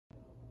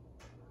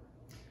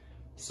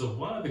So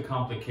one of the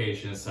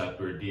complications that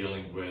we're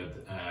dealing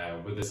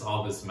with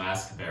all this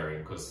mask bearing,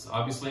 because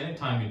obviously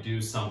anytime you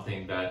do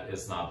something that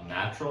is not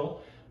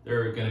natural,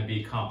 there are going to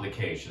be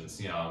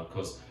complications,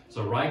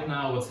 so right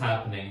now what's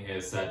happening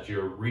is that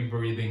you're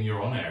rebreathing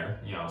your own air,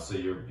 so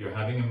you're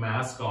having a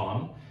mask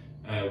on,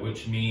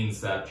 which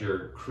means that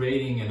you're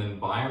creating an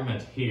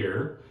environment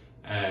here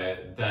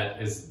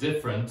that is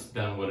different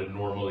than what it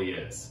normally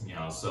is,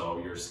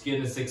 so your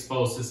skin is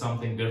exposed to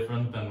something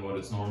different than what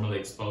it's normally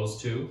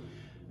exposed to.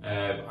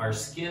 Our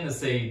skin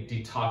is a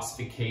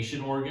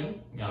detoxification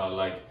organ.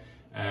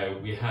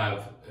 We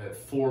have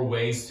 4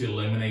 ways to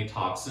eliminate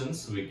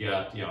toxins. We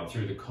get,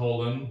 through the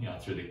colon,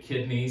 through the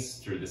kidneys,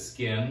 through the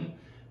skin,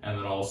 and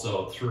then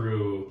also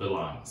through the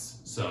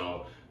lungs.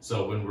 So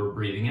when we're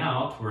breathing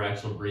out, we're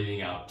actually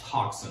breathing out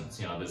toxins.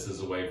 This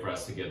is a way for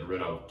us to get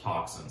rid of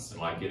toxins,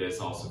 and like it is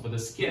also for the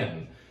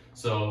skin.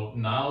 So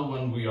now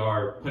when we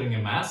are putting a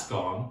mask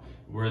on,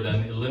 we're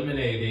then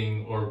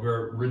eliminating, or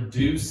we're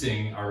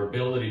reducing our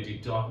ability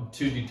to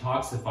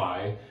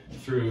detoxify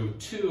through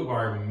 2 of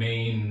our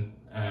main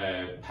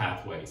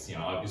pathways.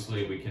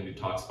 Obviously we can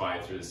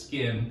detoxify through the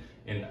skin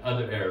in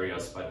other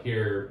areas, but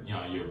here,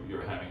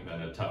 you're having then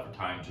a tougher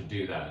time to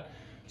do that.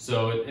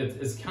 So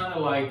it's kind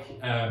of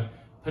like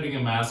putting a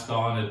mask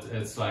on.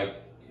 It's like,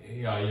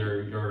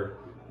 you're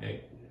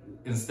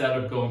instead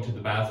of going to the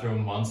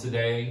bathroom once a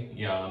day,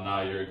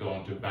 now you're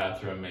going to the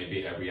bathroom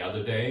maybe every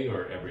other day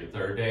or every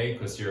 3rd day,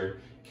 because you're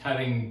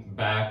cutting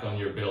back on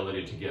your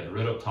ability to get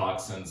rid of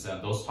toxins,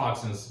 and those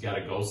toxins got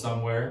to go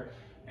somewhere,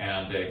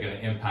 and they're going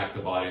to impact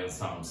the body in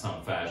some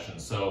fashion.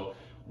 So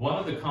one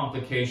of the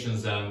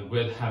complications then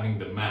with having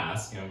the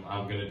mask, and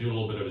I'm going to do a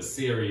little bit of a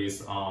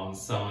series on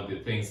some of the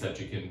things that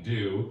you can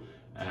do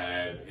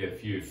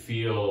if you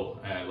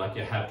feel like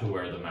you have to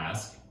wear the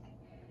mask,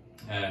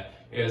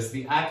 is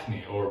the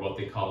acne, or what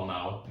they call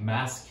now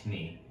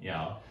Maskne,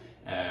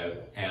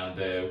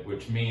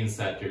 which means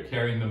that you're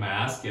carrying the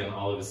mask and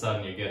all of a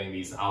sudden you're getting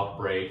these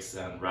outbreaks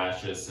and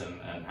rashes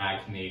and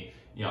acne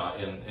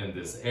in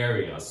this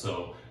area.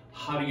 So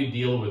how do you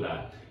deal with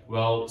that?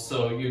 Well,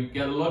 so you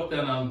get a look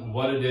then on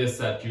what it is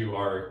that you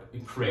are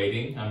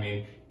creating. I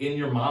mean, in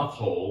your mouth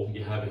hole,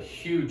 you have a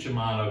huge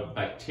amount of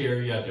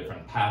bacteria,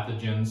 different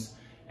pathogens,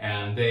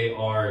 and they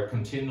are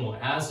continual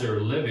as they're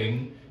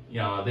living.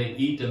 They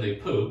eat and they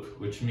poop,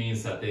 which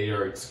means that they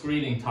are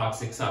excreting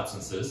toxic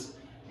substances.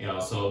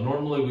 So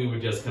normally we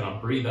would just kind of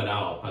breathe that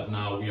out, but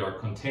now we are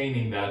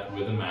containing that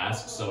with a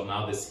mask. So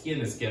now the skin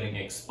is getting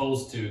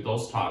exposed to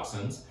those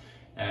toxins.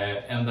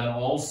 And then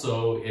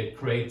also it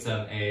creates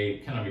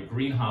a kind of a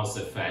greenhouse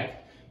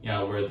effect,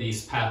 where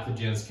these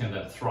pathogens can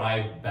then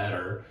thrive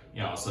better,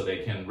 so they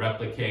can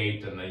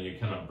replicate, and then you're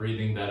kind of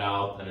breathing that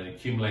out and it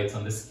accumulates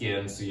on the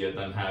skin. So you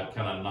then have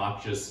kind of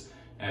noxious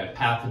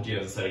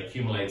pathogens that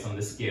accumulates on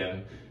the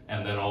skin,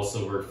 and then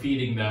also we're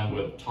feeding them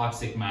with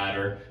toxic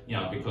matter,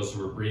 because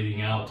we're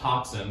breathing out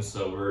toxins,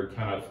 so we're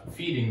kind of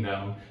feeding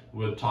them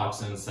with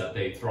toxins that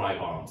they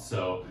thrive on,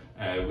 so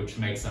which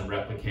makes them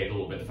replicate a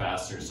little bit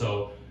faster.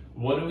 So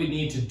what do we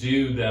need to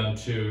do then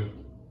to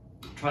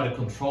try to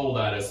control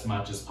that as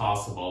much as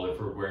possible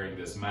if we're wearing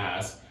this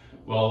mask?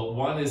 Well,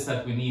 one is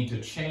that we need to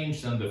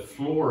change then the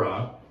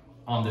flora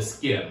on the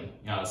skin,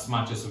 as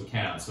much as we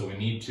can. So we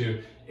need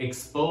to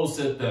expose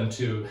it then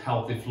to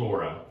healthy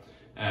flora.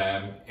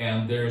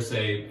 And there's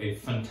a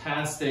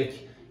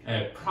fantastic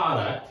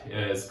product.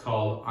 It's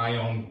called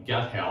Biome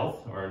Gut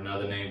Health, or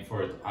another name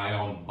for it,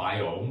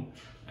 Biome.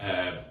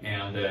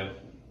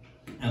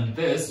 And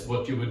this,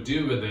 what you would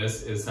do with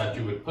this is that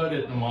you would put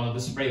it in one of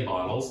the spray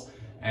bottles,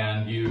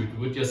 and you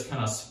would just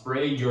kind of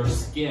spray your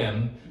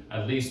skin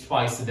at least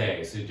twice a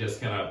day. So you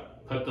just kind of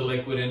put the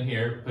liquid in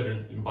here,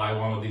 buy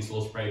one of these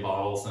little spray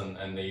bottles, and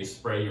then you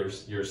spray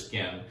your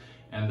skin.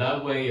 And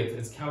that way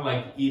it's kind of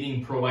like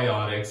eating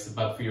probiotics,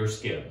 but for your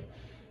skin.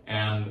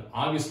 And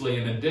obviously,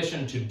 in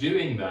addition to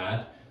doing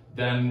that,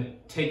 then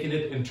taking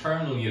it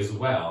internally as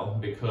well,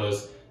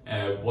 because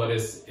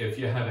if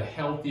you have a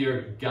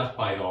healthier gut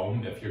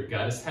biome, if your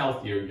gut is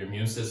healthier, your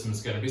immune system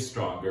is going to be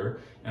stronger,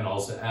 and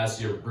also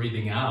as you're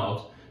breathing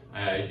out,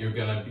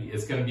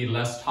 it's going to be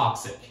less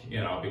toxic,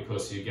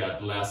 because you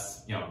got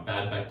less,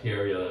 bad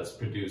bacteria that's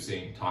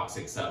producing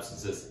toxic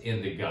substances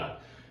in the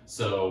gut.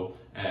 So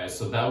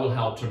that will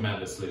help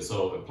tremendously.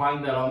 So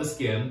applying that on the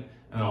skin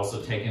and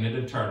also taking it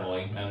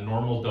internally, and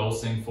normal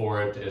dosing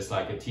for it is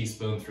like a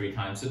teaspoon 3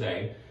 times a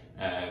day.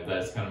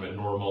 That's kind of a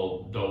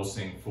normal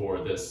dosing for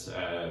this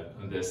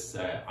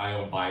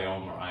Biome or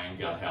Biome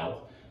Gut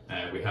Health.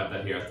 We have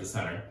that here at the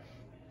center.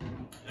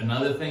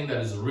 Another thing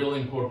that is really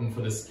important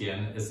for the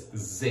skin is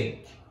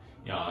zinc.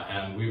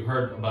 And we've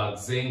heard about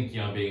zinc,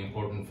 being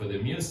important for the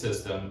immune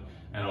system,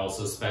 and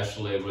also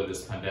especially with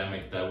this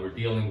pandemic that we're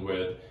dealing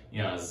with.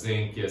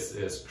 Zinc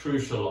is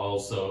crucial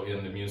also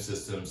in the immune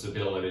system's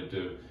ability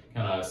to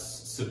kind of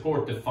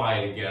support the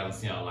fight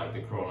against, like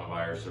the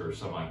coronavirus or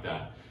something like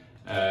that.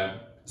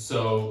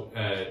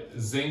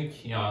 Zinc,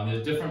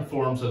 there's different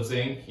forms of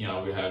zinc. We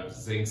have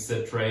zinc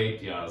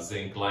citrate,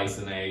 zinc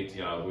glycinate.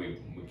 We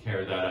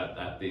carry that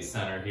at the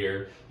center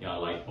here,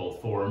 like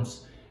both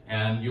forms.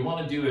 And you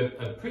want to do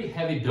a pretty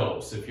heavy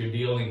dose if you're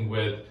dealing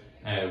with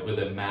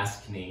a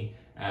Maskne.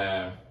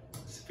 It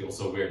feels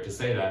so weird to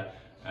say that.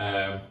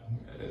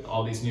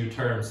 All these new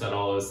terms that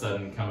all of a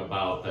sudden come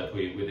about that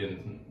we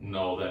didn't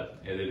know that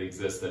it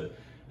existed.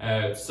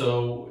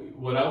 So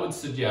what I would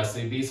suggest,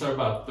 these are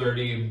about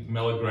 30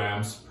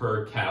 milligrams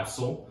per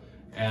capsule,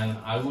 and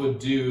I would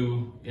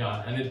do,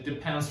 and it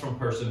depends from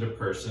person to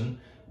person,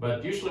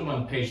 but usually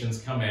when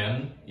patients come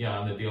in,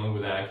 and they're dealing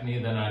with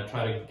acne, then I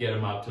try to get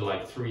them up to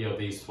like 3 of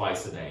these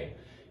twice a day.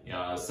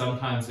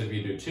 Sometimes if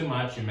you do too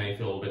much, you may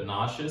feel a little bit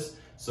nauseous.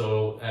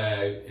 So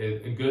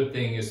a good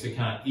thing is to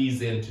kind of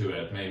ease into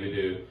it. Maybe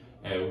do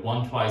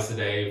 1 twice a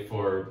day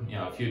for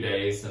a few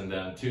days, and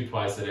then 2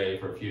 twice a day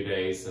for a few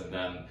days, and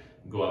then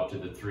go up to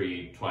the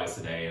 3 twice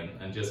a day,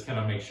 and just kind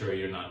of make sure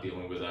you're not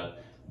dealing with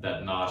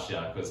that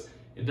nausea, because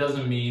it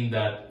doesn't mean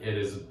that it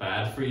is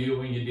bad for you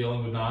when you're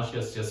dealing with nausea.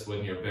 It's just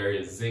when you're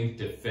very zinc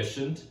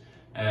deficient,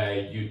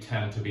 you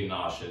tend to be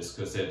nauseous,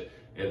 because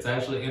it's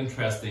actually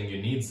interesting.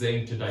 You need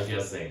zinc to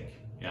digest zinc.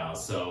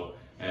 So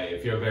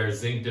if you're very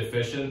zinc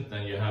deficient,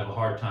 then you have a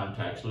hard time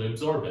to actually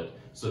absorb it.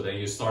 So then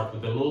you start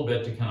with a little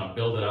bit to kind of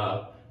build it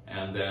up,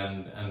 and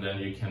then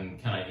you can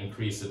kind of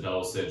increase the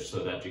dosage so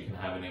that you can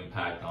have an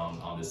impact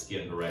on the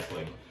skin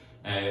directly.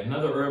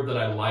 Another herb that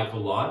I like a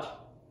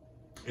lot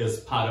is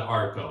Pau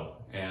D'Arco,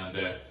 and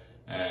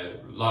a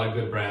lot of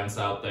good brands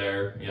out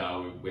there.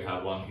 We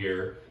have one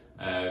here.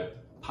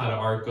 Pau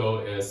D'Arco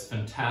is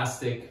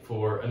fantastic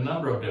for a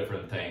number of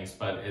different things,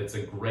 but it's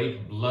a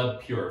great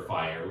blood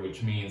purifier,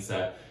 which means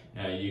that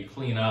you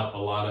clean up a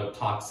lot of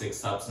toxic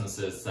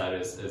substances that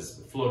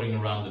is floating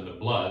around in the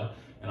blood.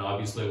 And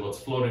obviously what's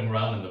floating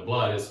around in the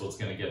blood is what's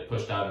going to get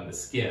pushed out in the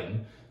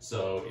skin.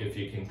 So if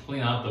you can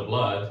clean out the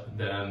blood,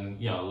 then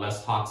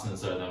less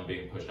toxins are then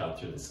being pushed out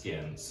through the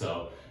skin.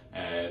 So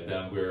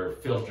then we're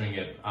filtering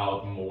it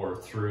out more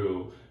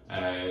through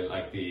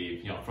like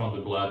from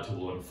the blood to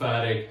the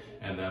lymphatic,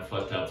 and then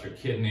flushed out through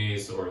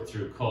kidneys or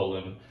through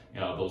colon.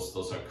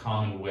 Those are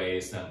common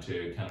ways then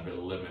to kind of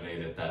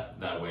eliminate it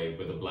that way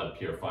with a blood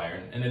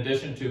purifier. In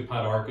addition to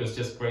Pau D'Arco, is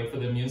just great for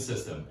the immune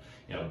system.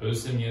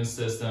 Boosts the immune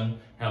system,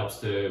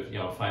 helps to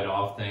fight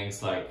off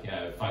things like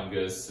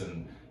fungus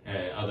and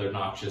other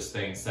noxious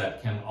things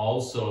that can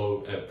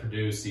also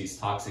produce these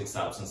toxic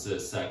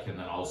substances that can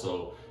then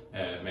also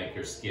make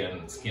your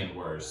skin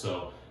worse.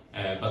 So,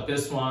 but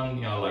this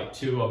one, like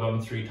 2 of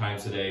them 3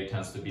 times a day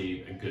tends to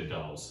be a good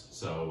dose.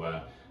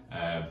 So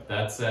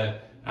that's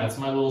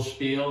my little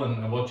spiel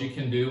and what you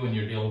can do when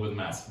you're dealing with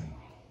Maskne.